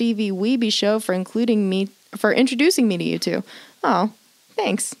to Stevie Weeby Show for introducing me to you two. Oh,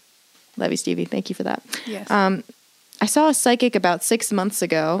 thanks. Love you, Stevie. Thank you for that. Yes. I saw a psychic about 6 months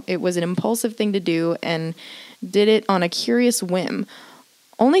ago. It was an impulsive thing to do and did it on a curious whim.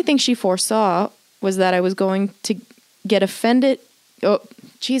 Only thing she foresaw was that I was going to get offended. Oh,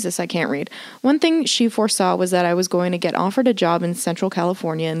 Jesus, I can't read. One thing she foresaw was that I was going to get offered a job in Central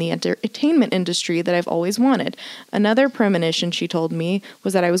California in the entertainment industry that I've always wanted. Another premonition she told me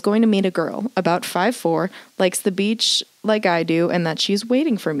was that I was going to meet a girl, about 5'4", likes the beach like I do, and that she's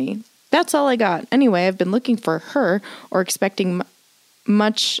waiting for me. That's all I got. Anyway, I've been looking for her or expecting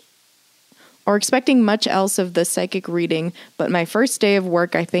much else of the psychic reading, but my first day of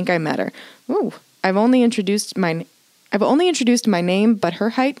work, I think I met her. Ooh, I've only introduced my name, but her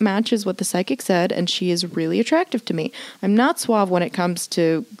height matches what the psychic said, and she is really attractive to me. I'm not suave when it comes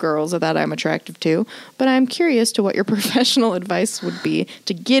to girls that I'm attractive to, but I'm curious to what your professional advice would be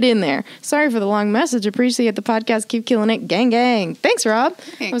to get in there. Sorry for the long message. Appreciate the podcast. Keep killing it. Gang, gang. Thanks, Rob.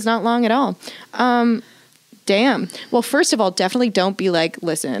 It was not long at all. Damn. Well, first of all, definitely don't be like,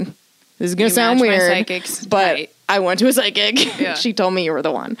 listen, this is going to sound match my weird, psychics, but right. I went to a psychic. Yeah. She told me you were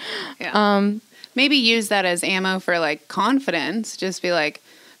the one. Yeah. Maybe use that as ammo for like confidence. Just be like,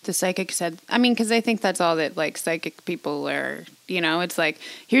 the psychic said, I mean, because I think that's all that like psychic people are, you know, it's like,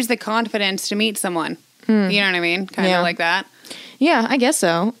 here's the confidence to meet someone. You know what I mean? Kind Yeah. of like that. Yeah, I guess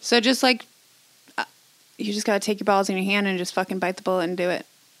so. So just like, you just got to take your balls in your hand and just fucking bite the bullet and do it.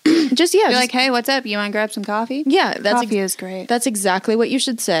 Just, yeah. Be just- like, hey, what's up? You want to grab some coffee? yeah, that's Coffee is great. That's exactly what you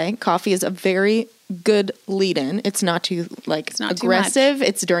should say. Coffee is a very good lead-in. It's not too like not too aggressive.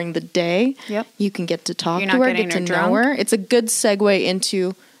 It's during the day. Yep. You can get to talk You're to not her, getting get to her know drunk. her. It's a good segue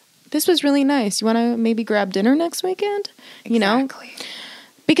into, this was really nice. You want to maybe grab dinner next weekend? You know? Exactly.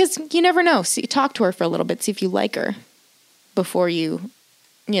 Because you never know. See, talk to her for a little bit. See if you like her before you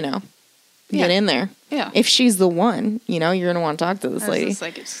know. Yeah. get in there. Yeah. If she's the one, you're going to want to talk to this As lady. this,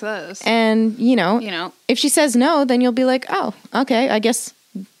 like it says. And, if she says no, then you'll be like, oh, okay, I guess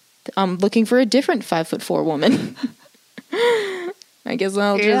I'm looking for a different 5'4" woman. I guess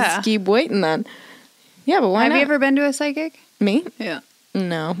I'll just keep waiting then. Yeah, but why Have not? you ever been to a psychic? Me? Yeah.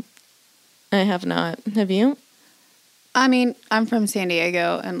 No. I have not. Have you? I mean, I'm from San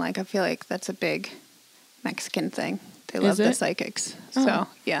Diego, and like I feel like that's a big Mexican thing. They love the it? psychics. Oh. So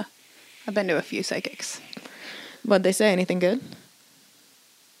yeah, I've been to a few psychics. What'd they say? Anything good?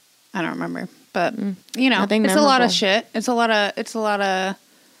 I don't remember, but it's Nothing a lot memorable. of shit. It's a lot of.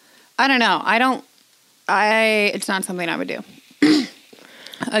 I don't know. It's not something I would do.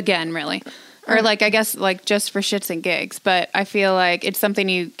 Again, really. Or like, I guess like just for shits and gigs, but I feel like it's something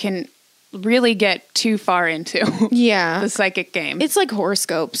you can really get too far into. Yeah. The psychic game. It's like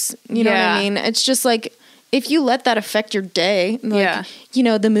horoscopes. You know what Yeah. I mean? It's just like, if you let that affect your day, like,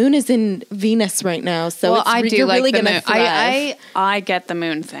 Yeah. the moon is in Venus right now, so well, I do you're like really the gonna moon. thrive. I get the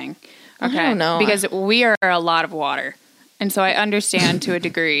moon thing. Okay. I don't know. Because we are a lot of water. And so I understand to a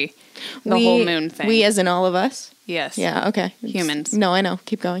degree the whole moon thing. We as in all of us? yes. Yeah, okay. Humans. No, I know.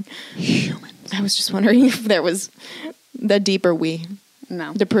 Keep going. Humans. I was just wondering if there was the deeper we,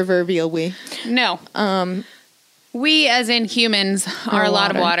 No. the proverbial we. No. We, as in humans, are a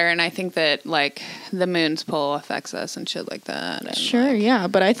lot of water. water, and I think that like the moon's pull affects us and shit like that. And, Sure, like, yeah,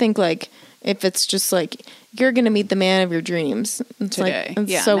 but I think like if it's just like you're gonna meet the man of your dreams, it's Today. like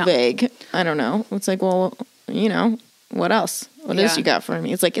it's Yeah, so no. vague. I don't know. It's like, well, what else? What else Yeah. you got for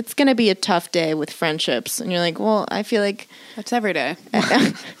me? It's like it's gonna be a tough day with friendships, and you're like, well, I feel like That's every day.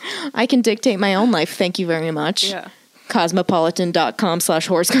 I can dictate my own life. Thank you very much. Yeah.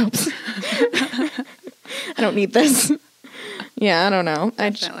 Cosmopolitan.com/horoscopes. I don't need this. Yeah, I don't know.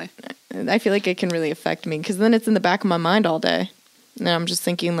 Definitely. I feel like it can really affect me because then it's in the back of my mind all day, and I'm just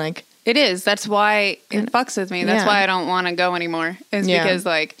thinking like, It is. That's why it fucks with me. That's Yeah. why I don't want to go anymore. Is Yeah. because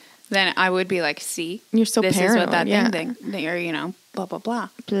like then I would be like, see, You're so this is paranoid, what that yeah. thing, or blah blah blah.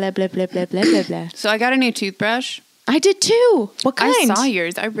 blah blah blah blah blah blah blah. So I got a new toothbrush. I did too. What kind? I saw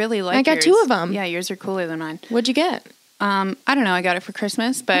yours. I really like. I got yours. 2 of 'em. Yeah, yours are cooler than mine. What'd you get? I don't know. I got it for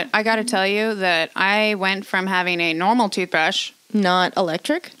Christmas, but I got to tell you that I went from having a normal toothbrush Not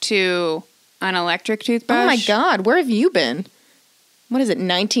electric? to an electric toothbrush. Oh my god, where have you been? What is it,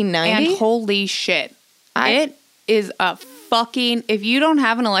 1990? And holy shit, it is a fucking. If you don't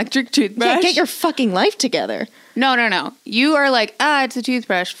have an electric toothbrush, yeah, get your fucking life together. No. You are like, it's a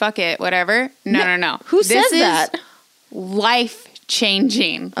toothbrush. Fuck it, whatever. No. Who This says is that? Life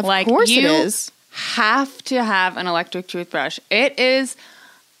changing. Of like, course you it is. have to have an electric toothbrush. It is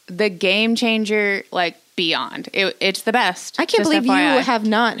the game changer, like beyond. It's the best. I can't Just believe FYI. you have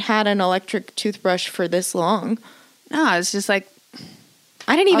not had an electric toothbrush for this long. No, it's just like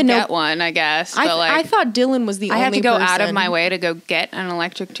I didn't I'll even know. get one, I guess. But like, I thought Dylan was the I only have to go out of person. my way to go get an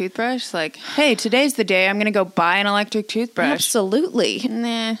electric toothbrush. Like, hey, today's the day I'm going to go buy an electric toothbrush. Absolutely.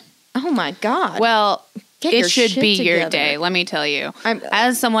 Nah. Oh my god. Well, Get your it should shit be your together. day. Let me tell you. I'm-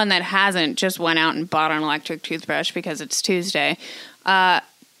 As someone that hasn't just went out and bought an electric toothbrush because it's Tuesday,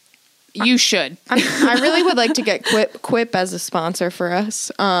 you should. I really would like to get Quip as a sponsor for us.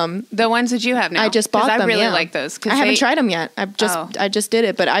 The ones that you have now. I just bought 'Cause them. I really yeah. like those. I haven't tried them yet. I just did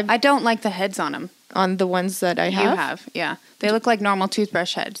it, but I don't like the heads on them. on the ones that I You have. have, yeah. They look like normal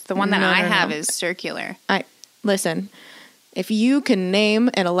toothbrush heads. The one that No, I no, have no. is circular. Listen. If you can name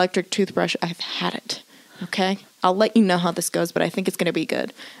an electric toothbrush, I've had it. Okay, I'll let you know how this goes, but I think it's going to be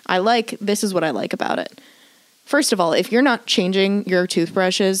good. This is what I like about it. First of all, if you're not changing your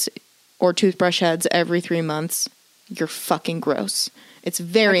toothbrushes or toothbrush heads every 3 months, you're fucking gross. It's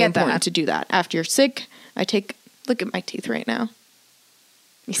very I get important that. to do that. After you're sick, look at my teeth right now.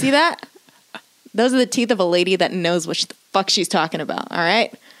 You see that? Those are the teeth of a lady that knows what the fuck she's talking about, all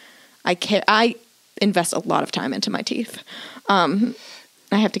right? I invest a lot of time into my teeth.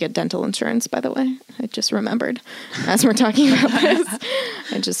 I have to get dental insurance, by the way. I just remembered as we're talking about this.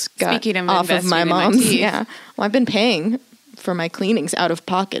 I just got Speaking of off of my investing in my mom's. teeth. Yeah. Well, I've been paying for my cleanings out of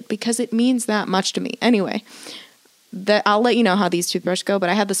pocket because it means that much to me. Anyway, I'll let you know how these toothbrushes go, but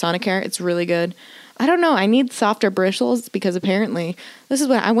I had the Sonicare. It's really good. I don't know. I need softer bristles because apparently this is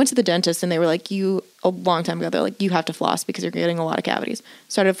what I went to the dentist and they were like, a long time ago, they're like, you have to floss because you're getting a lot of cavities.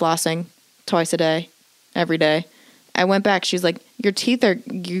 Started flossing twice a day, every day. I went back. She's like, your teeth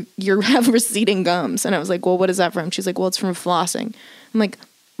you have receding gums. And I was like, well, what is that from? She's like, well, it's from flossing. I'm like,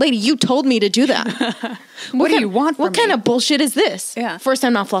 lady, you told me to do that. What do you want from What kind me? of bullshit is this? Yeah. First,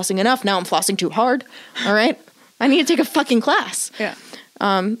 I'm not flossing enough. Now I'm flossing too hard. All right. I need to take a fucking class. Yeah.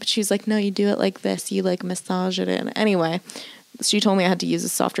 But she's like, no, you do it like this. You like massage it in. Anyway, she told me I had to use a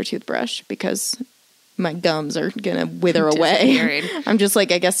softer toothbrush because my gums are gonna wither Disappearing. away. I'm just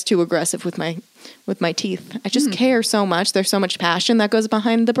like, I guess, too aggressive with my teeth. I just care so much. There's so much passion that goes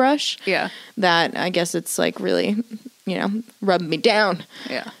behind the brush. Yeah. That I guess it's like really, rubbing me down.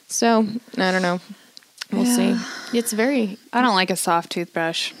 Yeah. So I don't know. We'll see. It's very. I don't like a soft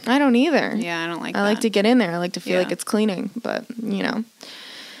toothbrush. I don't either. Yeah, I don't like I like that. to get in there. I like to feel Yeah. like it's cleaning, but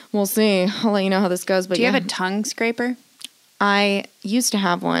we'll see. I'll let you know how this goes. But Do you have a tongue scraper? I used to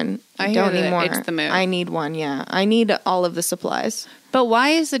have one. I I hear don't that anymore. it's the move. I need one. Yeah, I need all of the supplies. But why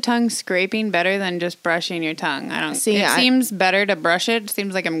is the tongue scraping better than just brushing your tongue? I don't See, It I- seems better to brush it. It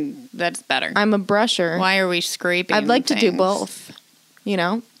seems like that's better. I'm a brusher. Why are we scraping? I'd like to do things? both.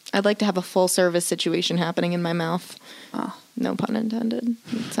 I'd like to have a full service situation happening in my mouth. Oh. No pun intended.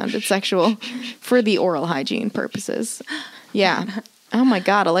 It sounded sexual for the oral hygiene purposes. Yeah. Oh my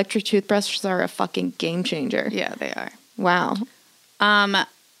God, electric toothbrushes are a fucking game changer. Yeah, they are. Wow.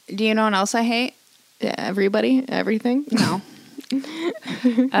 Do you know what else I hate? Yeah, everybody, everything. No.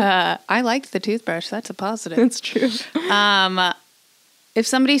 I liked the toothbrush. That's a positive. That's true. If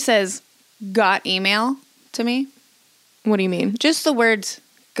somebody says "got email" to me, What do you mean? just the words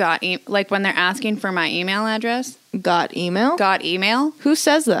 "got," like when they're asking for my email address, Got email? "got email," Who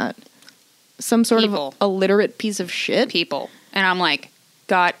says that? Some sort People. of illiterate piece of shit? people, and I'm like,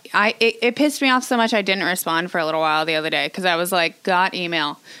 "Got." It pissed me off so much I didn't respond for a little while the other day because I was like, "Got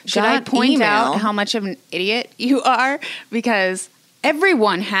email." Should I Got point email? out how much of an idiot you are? Because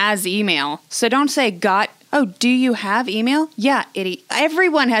everyone has email, so don't say "got." Oh, do you have email? Yeah, idiot.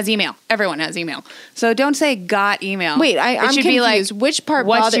 Everyone has email. Everyone has email. So don't say "got email." Wait, It I'm should confused. be like, Which part?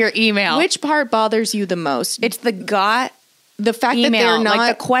 "What's your email?" Which part bothers you the most? It's the "got." The fact that Email, they're not.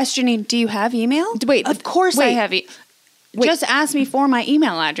 like the questioning. Do you have email? Wait, of course I wait. have. Just ask me for my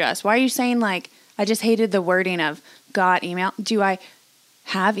email address. Why are you saying like? I just hated the wording of "got email." Do I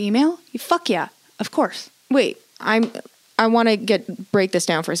have email? Fuck yeah, of course. Wait, I want to break this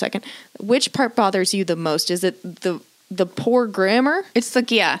down for a second. Which part bothers you the most? Is it the poor grammar? It's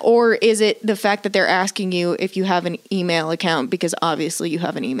like yeah. Or is it the fact that they're asking you if you have an email account? Because obviously you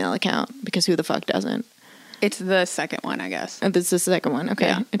have an email account. Because who the fuck doesn't? It's the second one, I guess. And this is the second one. Okay,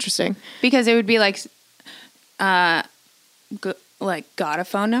 Yeah. interesting. Because it would be like, got a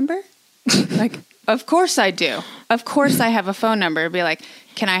phone number? Like, of course I do. Of course I have a phone number. It'd be like,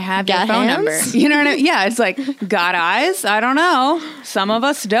 can I have Got your phone hands? number? You know what I mean? Yeah, it's like, got eyes? I don't know. Some of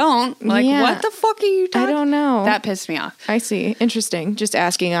us don't. Like, Yeah. what the fuck are you talking? I don't know. That pissed me off. I see. Interesting. Just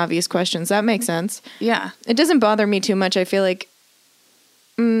asking obvious questions. That makes sense. Yeah. It doesn't bother me too much. I feel like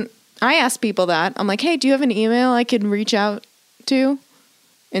I ask people that. I'm like, hey, do you have an email I can reach out to?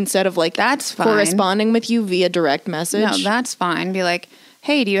 Instead of like That's fine. corresponding with you via direct message. No, that's fine. Be like,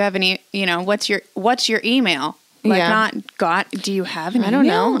 hey, do you have any, what's your email? Like, Yeah. do you have an email? I don't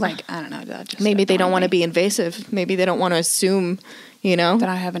know. Like, I don't know. That just Maybe they don't annoyed want to me. be invasive. Maybe they don't want to assume, That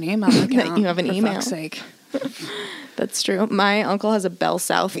I have an email account. you have an for email. fuck's sake. That's true. My uncle has a Bell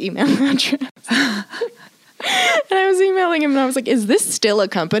South email address. And I was emailing him and I was like, is this still a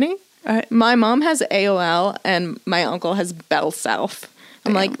company? My mom has AOL and my uncle has Bell South.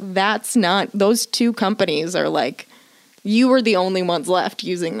 I'm like, that's not, those two companies are like, you were the only ones left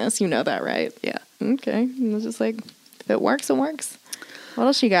using this. You know that, right? Yeah. Okay. And I was just like, if it works, it works. What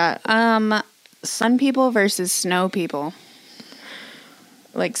else you got? Sun people versus snow people.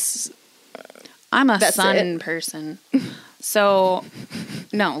 Like, I'm a That's sun it? person. So,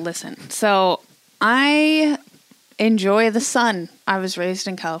 no, listen. So, I enjoy the sun. I was raised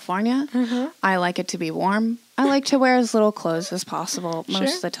in California. I like it to be warm. I like to wear as little clothes as possible most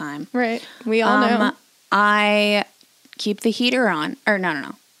Sure. of the time. right. We all know. I keep the heater on. Or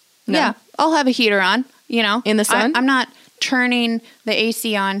no. Yeah, I'll have a heater on, In the sun? I'm not turning the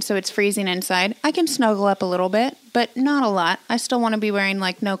AC on so it's freezing inside. I can snuggle up a little bit, but not a lot. I still want to be wearing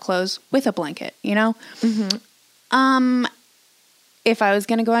like no clothes with a blanket, If I was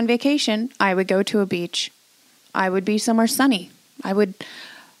going to go on vacation, I would go to a beach. I would be somewhere sunny.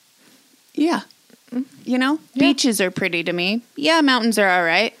 Beaches are pretty to me. Yeah, mountains are all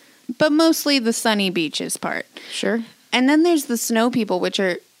right, but mostly the sunny beaches part. Sure. And then there's the snow people, which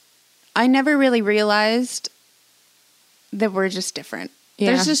are, I never really realized that we're just different.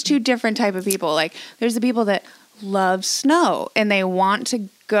 Yeah. There's just two different type of people. Like, there's the people that love snow and they want to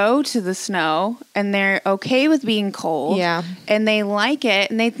go to the snow and they're okay with being cold. Yeah. And they like it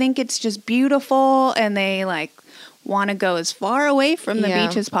and they think it's just beautiful and they like want to go as far away from the Yeah.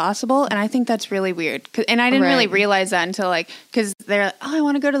 beach as possible. And I think that's really weird. And I didn't really Right. realize that until like, because they're like, oh, I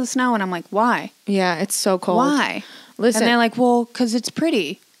want to go to the snow. And I'm like, why? Yeah, it's so cold. Why? Listen. And they're like, well, because it's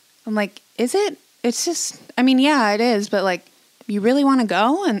pretty. I'm like, is it? It's just, I mean, yeah, it is, but like, you really want to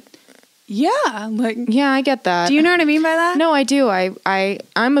go? And yeah, like, Yeah, I get that. do you know what I mean by that? No, I do.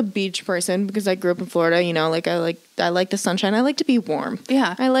 I'm a beach person because I grew up in Florida. You know, like I like the sunshine. I like to be warm.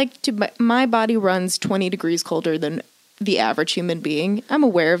 Yeah. I like to. My body runs 20 degrees colder than the average human being. I'm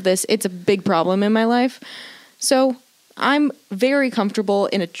aware of this. It's a big problem in my life. So I'm very comfortable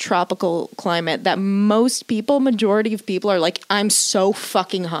in a tropical climate that majority of people are like, I'm so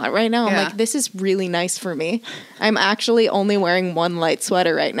fucking hot right now. I'm Yeah. like, this is really nice for me. I'm actually only wearing one light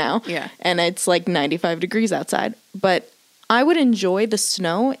sweater right now. Yeah. And it's like 95 degrees outside. But I would enjoy the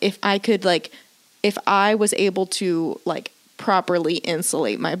snow if if I was able to like properly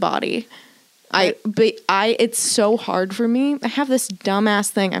insulate my body. It's so hard for me. I have this dumbass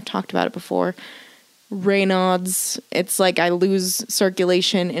thing. I've talked about it before. Raynaud's. It's like I lose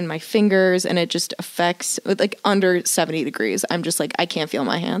circulation in my fingers and it just affects like under 70 degrees. I'm just like, I can't feel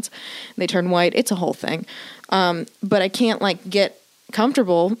my hands. They turn white. It's a whole thing. But I can't like get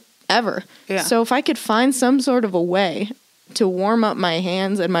comfortable ever. Yeah. So if I could find some sort of a way to warm up my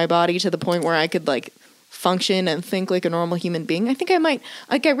hands and my body to the point where I could like function and think like a normal human being, I think I might.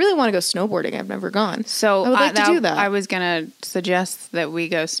 Like, I really want to go snowboarding. I've never gone. So I would like to do that. I was going to suggest that we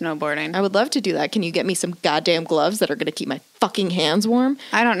go snowboarding. I would love to do that. Can you get me some goddamn gloves that are going to keep my fucking hands warm?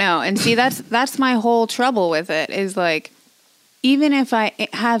 I don't know. And see, that's my whole trouble with it is like, even if I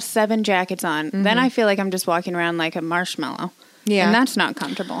have 7 jackets on, then I feel like I'm just walking around like a marshmallow. Yeah. And that's not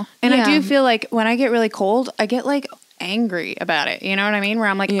comfortable. And I Yeah. do feel like when I get really cold, I get like angry about it. You know what I mean? Where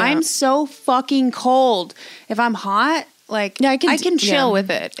I'm like, Yeah. I'm so fucking cold. If I'm hot, like, Yeah, I can chill yeah.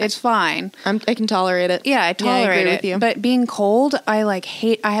 with it. It's fine. I can tolerate it. Yeah, I tolerate agree it. with you. But being cold, I like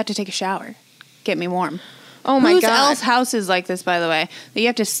hate. I have to take a shower, get me warm. Oh my Whose God. else house is like this, by the way? That you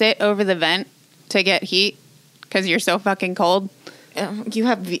have to sit over the vent to get heat because you're so fucking cold. You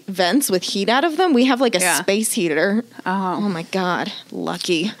have vents with heat out of them? We have like a Yeah. space heater. Oh. Oh my God.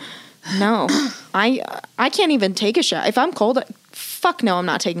 Lucky. No. I can't even take a shower. If I'm cold, fuck no, I'm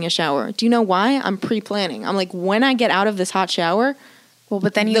not taking a shower. Do you know why? I'm pre-planning. I'm like, when I get out of this hot shower, Well,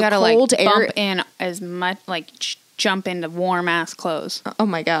 but then you The gotta like cold air- bump in as much, like jump into warm ass clothes. oh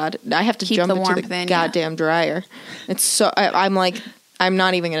my God, I have to Keep jump the into warmth the in, yeah. goddamn dryer. It's so, I'm like, I'm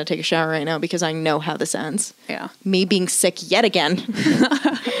not even going to take a shower right now because I know how this ends. Yeah. Me being sick yet again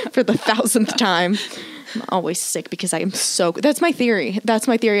for the 1,000th time. I'm always sick because I am so. That's my theory. That's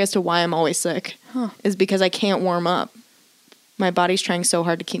my theory as to why I'm always sick. Is because I can't warm up. My body's trying so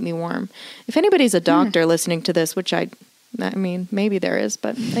hard to keep me warm. If anybody's a doctor listening to this, which I mean, maybe there is,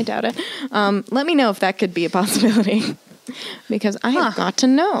 but I doubt it. Let me know if that could be a possibility because I have got to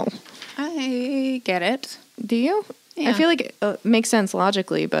know. I get it. Do you? I Yeah. feel like it makes sense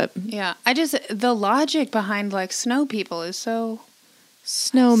logically, but Yeah. The logic behind like snow people is so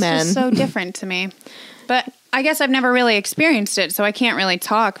snowmen. It's just so different to me. But I guess I've never really experienced it, so I can't really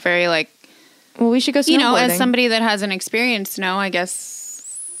talk very like, Well, we should go snowboarding. you know, as somebody that hasn't experienced snow, I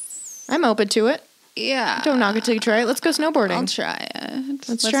guess. I'm open to it. Yeah. Don't knock it till you try it. Let's go snowboarding. I'll try it.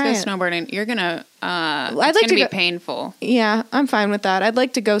 Let's go try it. snowboarding. You're gonna. I'd It's like gonna to be go- painful. Yeah, I'm fine with that. I'd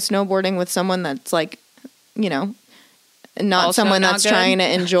like to go snowboarding with someone that's like, you know, not Also someone not that's good? trying to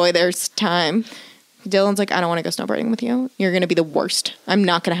enjoy their time. Dylan's like, I don't want to go snowboarding with you. You're going to be the worst. I'm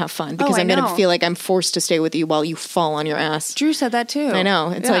not going to have fun because I I'm going to know. feel like I'm forced to stay with you while you fall on your ass. Drew said that too. I know.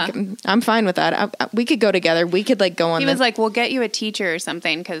 It's Yeah. like, I'm fine with that. We could go together. We could like go on He was like, "We'll get you a teacher or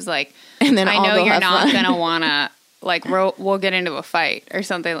something," because like, And then I I'll know go you're have not fun. gonna wanna like we'll get into a fight or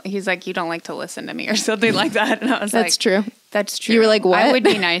something. He's like, "You don't like to listen to me" or something like that. And I was That's like, true. "That's true." You were like, what? I would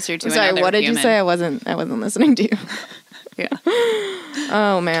be nicer to Sorry, another what did human. you say? I wasn't listening to you. Yeah.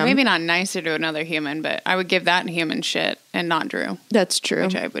 Oh, man. Maybe not nicer to another human, but I would give that human shit and not Drew, That's true.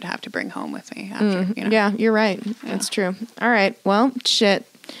 which I would have to bring home with me after. You know? Yeah, you're right. That's true. All right. Well, shit.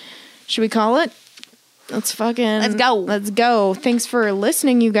 Should we call it? Let's Let's go. Let's go. Thanks for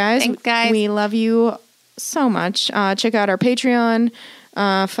listening, you guys. Thanks, guys. We love you so much. Check out our Patreon.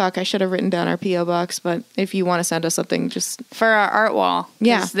 Fuck, I should have written down our P.O. box, but if you want to send us something, just, For our art wall. 'Cause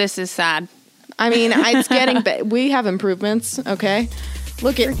Yeah. This is sad. I mean, it's getting, we have improvements, okay?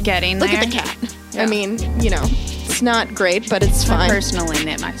 Look at Getting Look there. at the cat. Yeah. I mean, you know, it's not great, but it's I fine. personally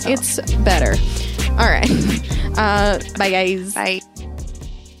knit myself. It's better. All right. Bye, guys. Bye.